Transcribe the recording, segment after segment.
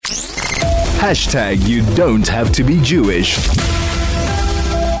You don't have to be Jewish.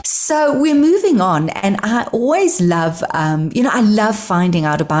 So we're moving on, and I always love, I love finding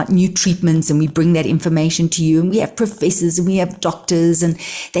out about new treatments, and we bring that information to you, and we have professors and we have doctors, and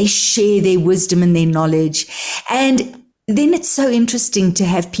they share their wisdom and their knowledge. And then it's so interesting to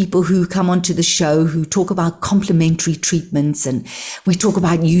have people who come onto the show who talk about complementary treatments, and we talk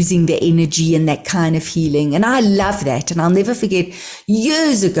about using the energy and that kind of healing. And I love that. And I'll never forget,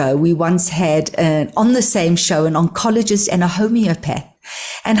 years ago, we once had on the same show an oncologist and a homeopath,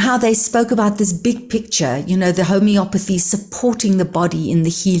 and how they spoke about this big picture, the homeopathy supporting the body in the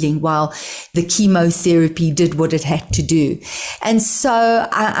healing while the chemotherapy did what it had to do. And so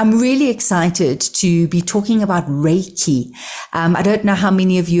I'm really excited to be talking about Reiki. I don't know how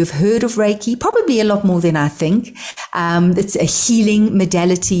many of you have heard of Reiki, probably a lot more than I think. It's a healing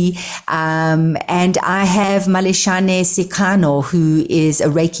modality. And I have Maleshane Sekano, who is a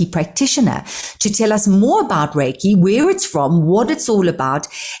Reiki practitioner, to tell us more about Reiki, where it's from, what it's all about,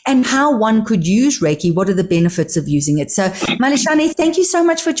 and how one could use Reiki. What are the benefits of using it? So, Maleshane, thank you so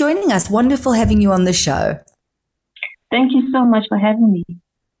much for joining us. Wonderful having you on the show. Thank you so much for having me.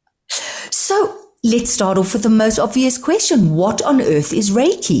 So, let's start off with the most obvious question. What on earth is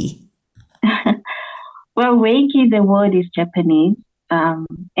Reiki? Well, Reiki, the word is Japanese. And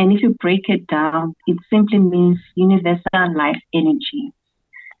if you break it down, it simply means universal life energy.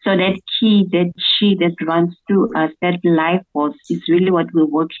 So that key, that chi that runs through us, that life force is really what we're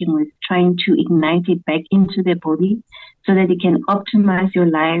working with, trying to ignite it back into the body so that it can optimize your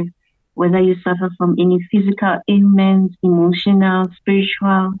life, whether you suffer from any physical ailments, emotional,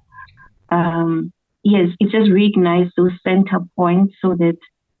 spiritual. Yes, it just reignites those center points so that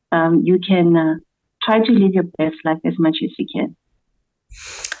you can try to live your best life as much as you can.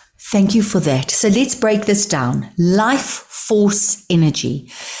 Thank you for that. So let's break this down. Life force energy.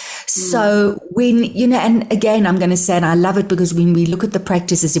 So when, and again, I'm going to say, and I love it because when we look at the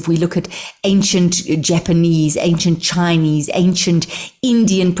practices, if we look at ancient Japanese, ancient Chinese, ancient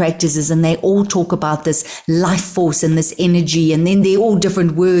Indian practices, and they all talk about this life force and this energy, and then they're all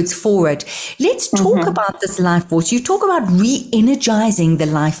different words for it. Let's talk about this life force. You talk about re-energizing the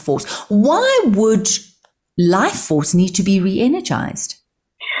life force. Why would life force need to be re-energized?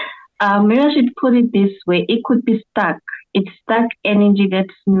 Maybe I should put it this way. It could be stuck. It's stuck energy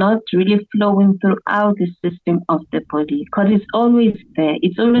that's not really flowing throughout the system of the body because it's always there.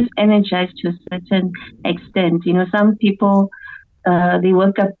 It's always energized to a certain extent. Some people, they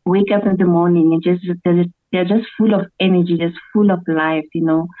wake up in the morning and they're just full of energy, just full of life,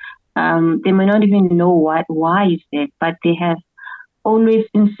 They may not even know why is that, but they have always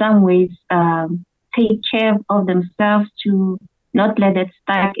in some ways take care of themselves to not let that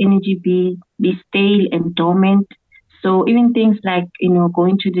stuck energy be stale and dormant. So even things like,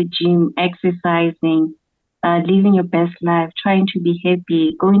 going to the gym, exercising, living your best life, trying to be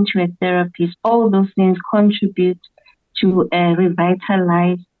happy, going to a therapist, all those things contribute to a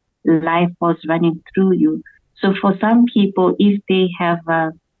revitalized life force running through you. So for some people, if they have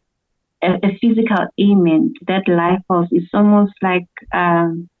a physical ailment, that life force is almost like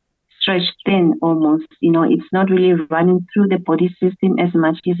stretched thin almost. It's not really running through the body system as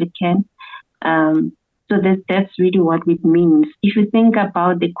much as it can. So that's really what it means. If you think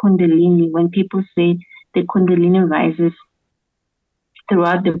about the Kundalini, when people say the Kundalini rises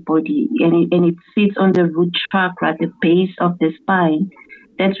throughout the body and it sits on the root chakra, the base of the spine,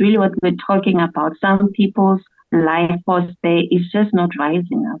 that's really what we're talking about. Some people's life force there is just not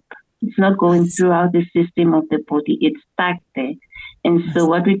rising up. It's not going throughout the system of the body. It's stuck there. And so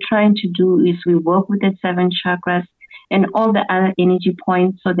what we're trying to do is we work with the 7 chakras and all the other energy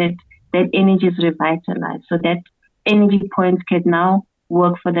points so that energy is revitalized, so that energy points can now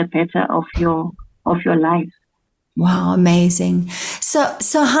work for the better of your life. Wow, amazing.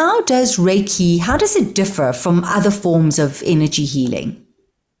 So how does it differ from other forms of energy healing?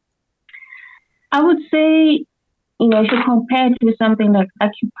 I would say, if you compare it with something like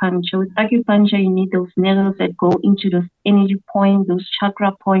acupuncture, with acupuncture, you need those needles that go into those energy points, those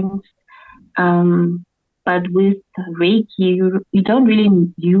chakra points. But with Reiki, you don't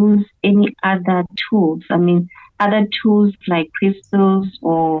really use any other tools. Other tools like crystals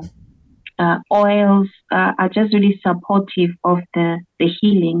or oils are just really supportive of the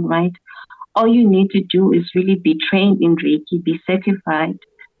healing, right? All you need to do is really be trained in Reiki, be certified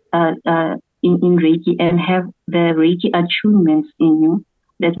in Reiki, and have the Reiki attunements in you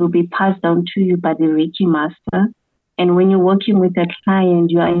that will be passed down to you by the Reiki master. And when you're working with a client,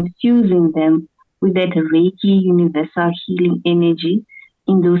 you are infusing them with that Reiki universal healing energy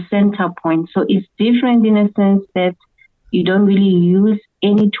in those center points. So it's different in a sense that you don't really use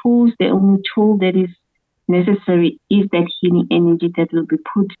any tools. The only tool that is necessary is that healing energy that will be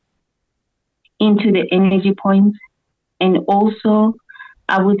put into the energy points. And also,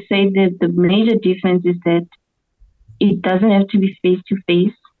 I would say that the major difference is that it doesn't have to be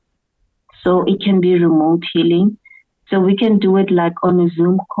face-to-face. So it can be remote healing. So we can do it like on a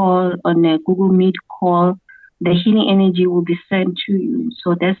Zoom call, on a Google Meet call. The healing energy will be sent to you.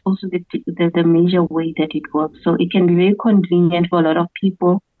 So that's also the major way that it works. So it can be very convenient for a lot of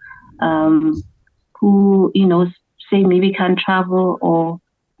people who, say maybe can't travel or,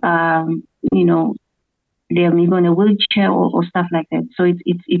 they're maybe on a wheelchair or stuff like that. So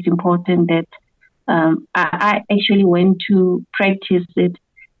it's important that I actually went to practice it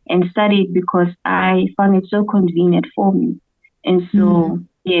and study it because I found it so convenient for me. And so,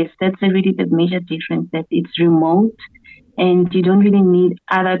 yes, that's really the major difference, that it's remote and you don't really need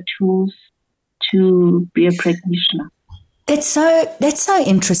other tools to be a practitioner. That's so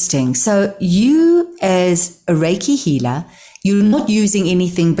interesting. So you, as a Reiki healer, you're not using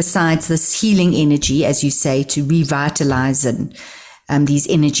anything besides this healing energy, as you say, to revitalize these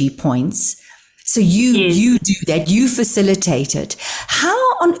energy points. So you do that, you facilitate it. How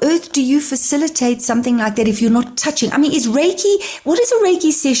on earth do you facilitate something like that if you're not touching? I mean, what does a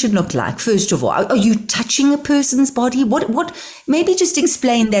Reiki session look like, first of all? Are you touching a person's body? What? Maybe just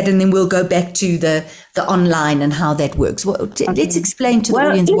explain that, and then we'll go back to the online and how that works. Let's explain to the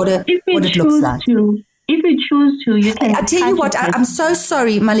audience what it looks like. If you choose to, you can. I tell you what, I'm so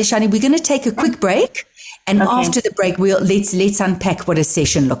sorry, Maleshane. We're going to take a quick break. And after the break, let's unpack what a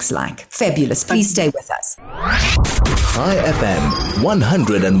session looks like. Fabulous. Please stay with us. High FM,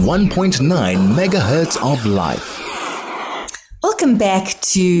 101.9 megahertz of life. Welcome back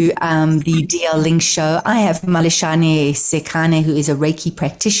to the DL Link Show. I have Maleshane Sekano, who is a Reiki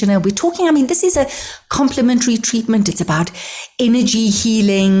practitioner. We're talking, this is a complementary treatment. It's about energy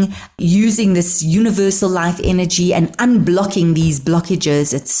healing, using this universal life energy and unblocking these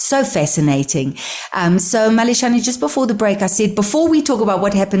blockages. It's so fascinating. So Maleshane, just before the break, I said, before we talk about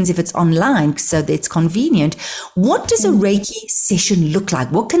what happens if it's online, so that it's convenient, what does a Reiki session look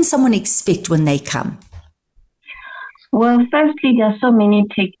like? What can someone expect when they come? Well, firstly, there are so many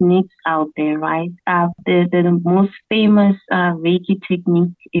techniques out there, right? The most famous Reiki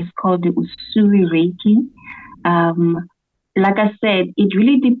technique is called the Usui Reiki. Like I said, it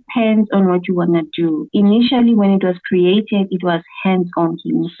really depends on what you want to do. Initially, when it was created, it was hands-on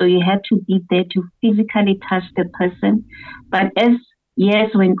healing. So you had to be there to physically touch the person. But as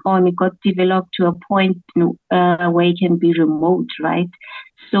years went on, it got developed to a point where it can be remote, right?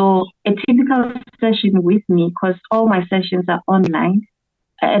 So a typical session with me, because all my sessions are online,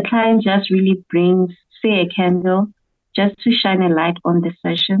 a client just really brings, say, a candle just to shine a light on the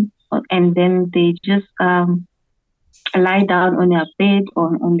session. And then they just lie down on their bed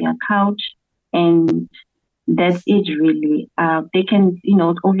or on their couch. And that's it, really. They can,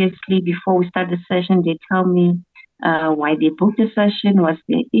 obviously, before we start the session, they tell me why they booked the session, what's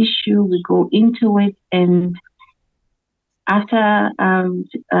their issue. We go into it, and after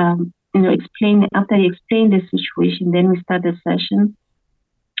they explain the situation, then we start the session.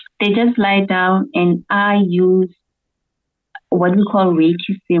 They just lie down, and I use what we call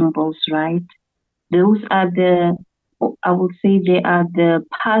Reiki symbols, right? Those are I would say they are the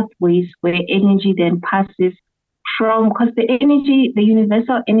pathways where energy then passes from, because the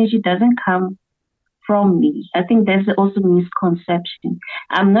universal energy doesn't come from me. I think there's also misconception.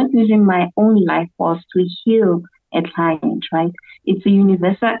 I'm not using my own life force to heal a client, right? It's a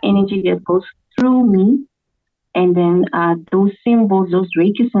universal energy that goes through me, and then those symbols, those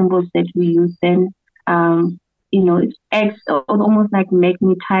Reiki symbols that we use, then it acts almost like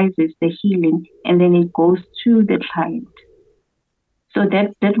magnetizes the healing, and then it goes to the client. So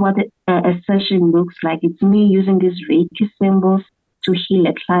that's what a session looks like. It's me using these Reiki symbols to heal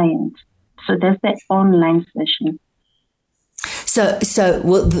a client. So that's the online session. So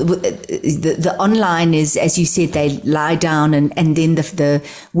the online is, as you said, they lie down, and then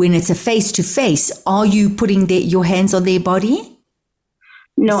when it's a face-to-face, are you putting your hands on their body?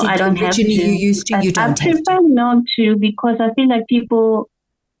 No, I don't have to. You used to? You don't have to? I prefer not to, because I feel like people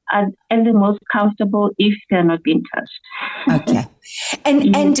are at the most comfortable if they're not being touched. Okay. And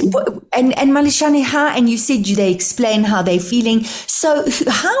Maleshane, and you said they explain how they're feeling. So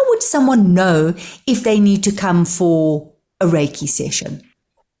how would someone know if they need to come for a Reiki session?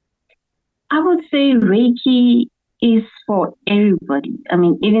 I would say Reiki is for everybody. I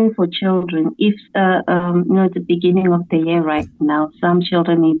mean, even for children. If it's the beginning of the year right now, some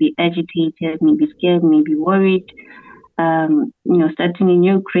children may be agitated, may be scared, may be worried. Starting a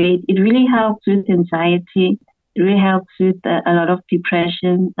new grade, it really helps with anxiety. It really helps with a lot of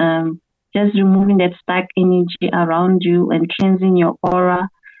depression. Just removing that stuck energy around you and cleansing your aura.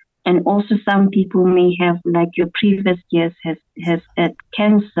 And also some people may have, like your previous guest has had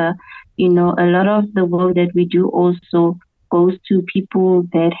cancer. A lot of the work that we do also goes to people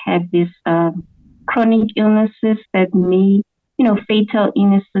that have these chronic illnesses that may, fatal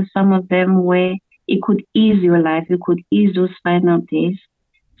illnesses, some of them where it could ease your life, it could ease those final days.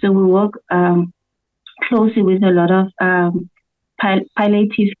 So we work closely with a lot of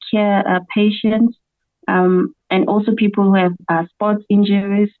palliative care patients, and also people who have sports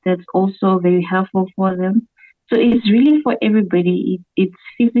injuries. That's also very helpful for them. So it's really for everybody. It's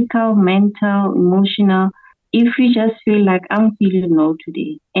physical, mental, emotional. If we just feel like I'm feeling low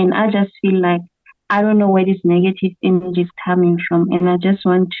today, and I just feel like I don't know where this negative energy is coming from, and I just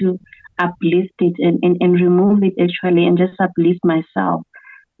want to uplift it and remove it actually, and just uplift myself,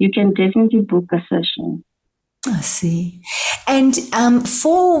 you can definitely book a session. I see. And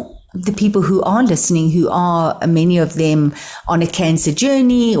for the people who are listening, who are many of them on a cancer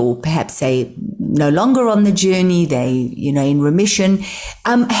journey, or perhaps they no longer on the journey, they, in remission.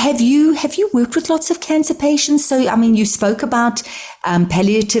 Have you worked with lots of cancer patients? So, you spoke about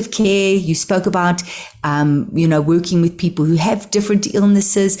palliative care, you spoke about, working with people who have different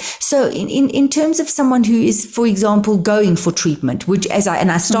illnesses. So in terms of someone who is, for example, going for treatment, which I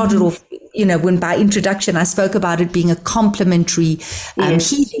started off, when by introduction I spoke about it being a complementary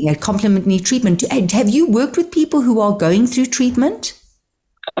healing, a complementary treatment. Have you worked with people who are going through treatment?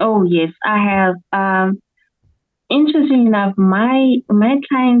 Oh, yes, I have. Interestingly enough, my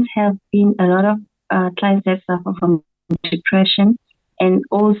clients have been a lot of clients that suffer from depression, and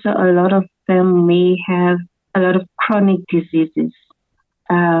also a lot of them may have a lot of chronic diseases.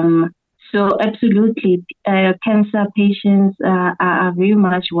 So absolutely, cancer patients are very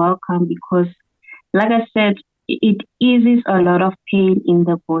much welcome because, like I said, it eases a lot of pain in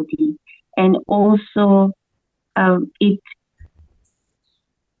the body, and also it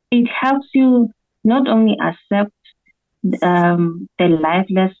helps you not only accept the life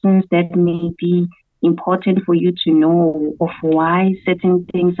lessons that may be important for you to know of why certain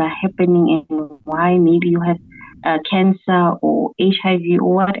things are happening and why maybe you have cancer or HIV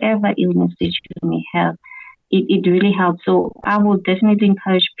or whatever illness that you may have. It really helps. So I would definitely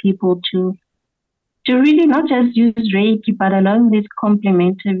encourage people to really not just use Reiki, but along with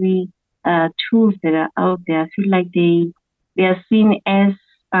complementary tools that are out there. I feel like they are seen as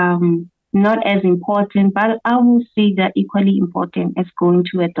not as important, but I will say they're equally important as going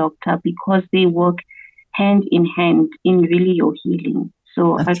to a doctor because they work hand in hand in really your healing.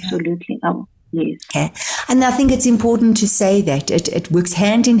 So absolutely, yes. Okay. And I think it's important to say that it works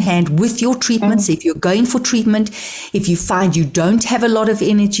hand in hand with your treatments. If you're going for treatment, if you find you don't have a lot of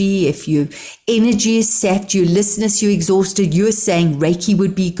energy, if your energy is sapped, your listless, you're exhausted, you're saying Reiki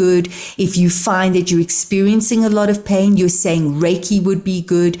would be good. If you find that you're experiencing a lot of pain, you're saying Reiki would be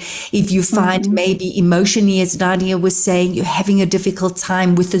good. If you find maybe emotionally, as Nadia was saying, you're having a difficult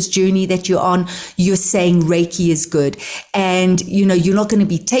time with this journey that you're on, you're saying Reiki is good. And, you're not going to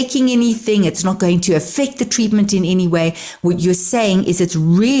be taking anything. It's not going to affect the treatment in any way. What you're saying is it's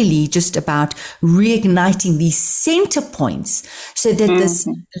really just about reigniting these center points so that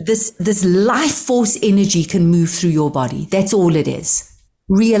this life force energy can move through your body. That's all it is.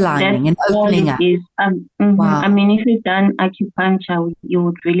 Realigning and opening up. Wow. If you've done acupuncture, you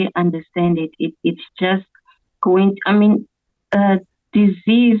would really understand it. It's just going,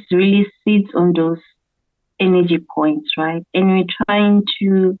 disease really sits on those energy points, right? And we're trying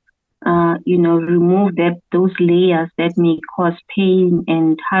to remove those layers that may cause pain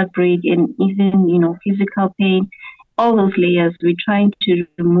and heartbreak and even, physical pain. All those layers, we're trying to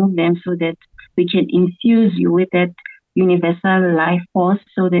remove them so that we can infuse you with that universal life force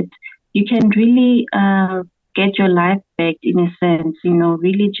so that you can really get your life back in a sense,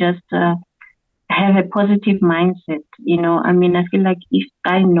 really just have a positive mindset. I feel like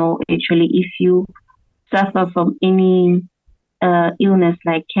if you suffer from any illness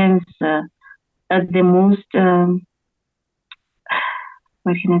like cancer, the most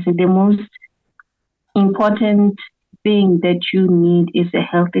the most important thing that you need is a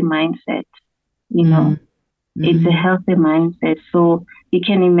healthy mindset. It's a healthy mindset. So you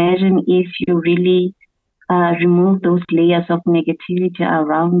can imagine if you really remove those layers of negativity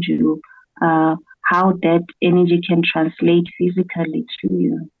around you, how that energy can translate physically to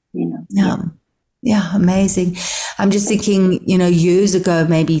you. Yeah, amazing. I'm just thinking, years ago,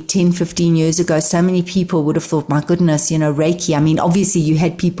 maybe 10, 15 years ago, so many people would have thought, my goodness, Reiki. Obviously you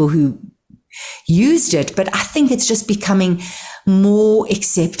had people who used it, but I think it's just becoming more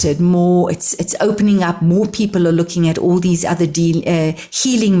accepted, it's opening up, more people are looking at all these other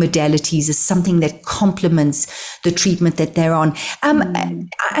healing modalities as something that complements the treatment that they're on. And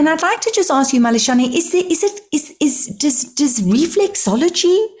I'd like to just ask you, Maleshane, does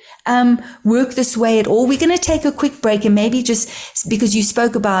reflexology work this way at all? We're going to take a quick break, and maybe just because you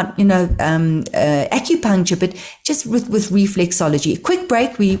spoke about, acupuncture, but just with reflexology. A quick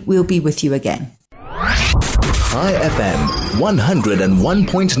break, we'll be with you again. High FM,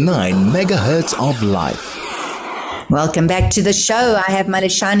 101.9 megahertz of life. Welcome back to the show. I have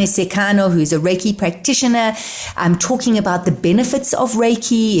Maleshane Sekano, who's a Reiki practitioner. I'm talking about the benefits of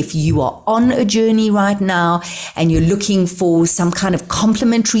Reiki. If you are on a journey right now and you're looking for some kind of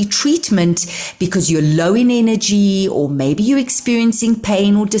complementary treatment because you're low in energy, or maybe you're experiencing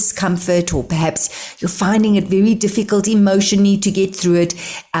pain or discomfort, or perhaps you're finding it very difficult emotionally to get through it,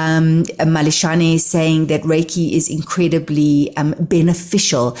 Maleshane is saying that Reiki is incredibly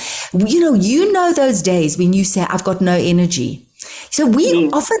beneficial. You know those days when you say, I've got no energy. So we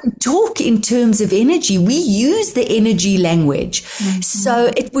often talk in terms of energy. We use the energy language.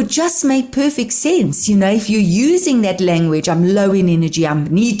 So it would just make perfect sense. If you're using that language, I'm low in energy, I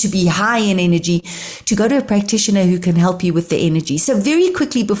need to be high in energy, to go to a practitioner who can help you with the energy. So very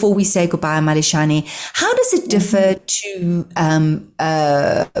quickly before we say goodbye, Maleshane, how does it differ to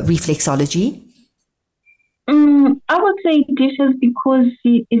reflexology? I would say it differs because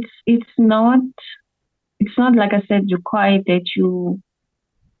it's not like I said, required that you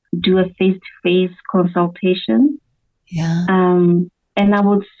do a face-to-face consultation. Yeah. And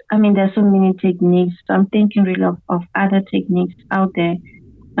there's so many techniques. So I'm thinking really of other techniques out there.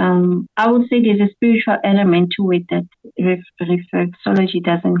 I would say there's a spiritual element to it that reflexology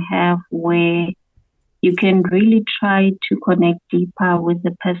doesn't have, where you can really try to connect deeper with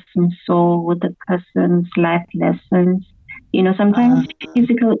the person's soul, with the person's life lessons. Sometimes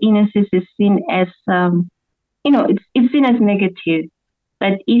physical illnesses is seen as, it's seen as negative.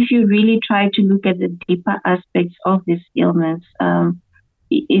 But if you really try to look at the deeper aspects of this illness,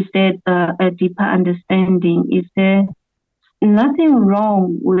 is there a deeper understanding? Is there nothing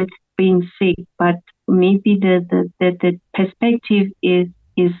wrong with being sick, but maybe the perspective is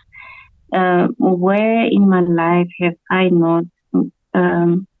where in my life have I not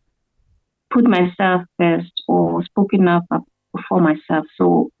put myself first or spoken up for myself?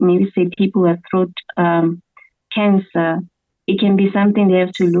 So maybe say people with throat cancer, it can be something they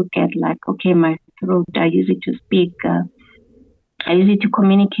have to look at, like, okay, my throat, I use it to speak, I use it to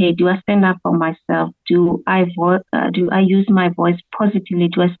communicate. Do I stand up for myself? Do I use my voice positively?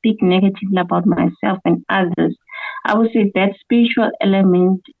 Do I speak negatively about myself and others? I would say that spiritual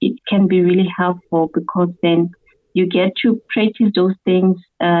element, it can be really helpful, because then you get to practice those things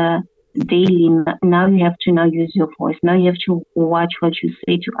daily. Now you have to use your voice. Now you have to watch what you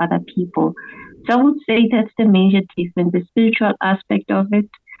say to other people. So I would say that's the major difference, the spiritual aspect of it.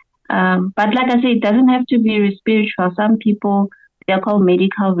 But like I say, it doesn't have to be spiritual. Some people, they're called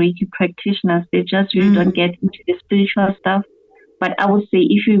medical Reiki practitioners. They just really don't get into the spiritual stuff. But I would say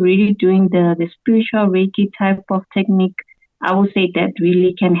if you're really doing the spiritual Reiki type of technique, I would say that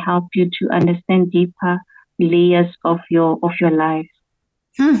really can help you to understand deeper layers of your life.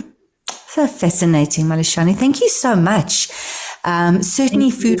 So fascinating, Maleshane. Thank you so much. Certainly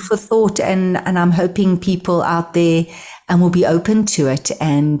food for thought, and I'm hoping people out there will be open to it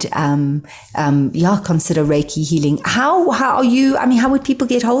and consider Reiki healing. How are you? How would people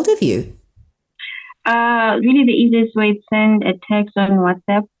get hold of you? Really the easiest way is send a text on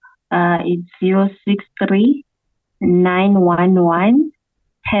WhatsApp. It's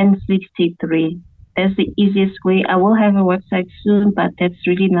 063-911-1063. That's the easiest way. I will have a website soon, but that's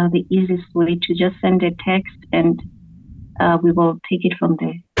really now the easiest way, to just send a text and we will take it from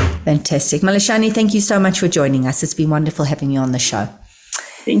there. Fantastic. Maleshane, thank you so much for joining us. It's been wonderful having you on the show.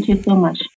 Thank you so much.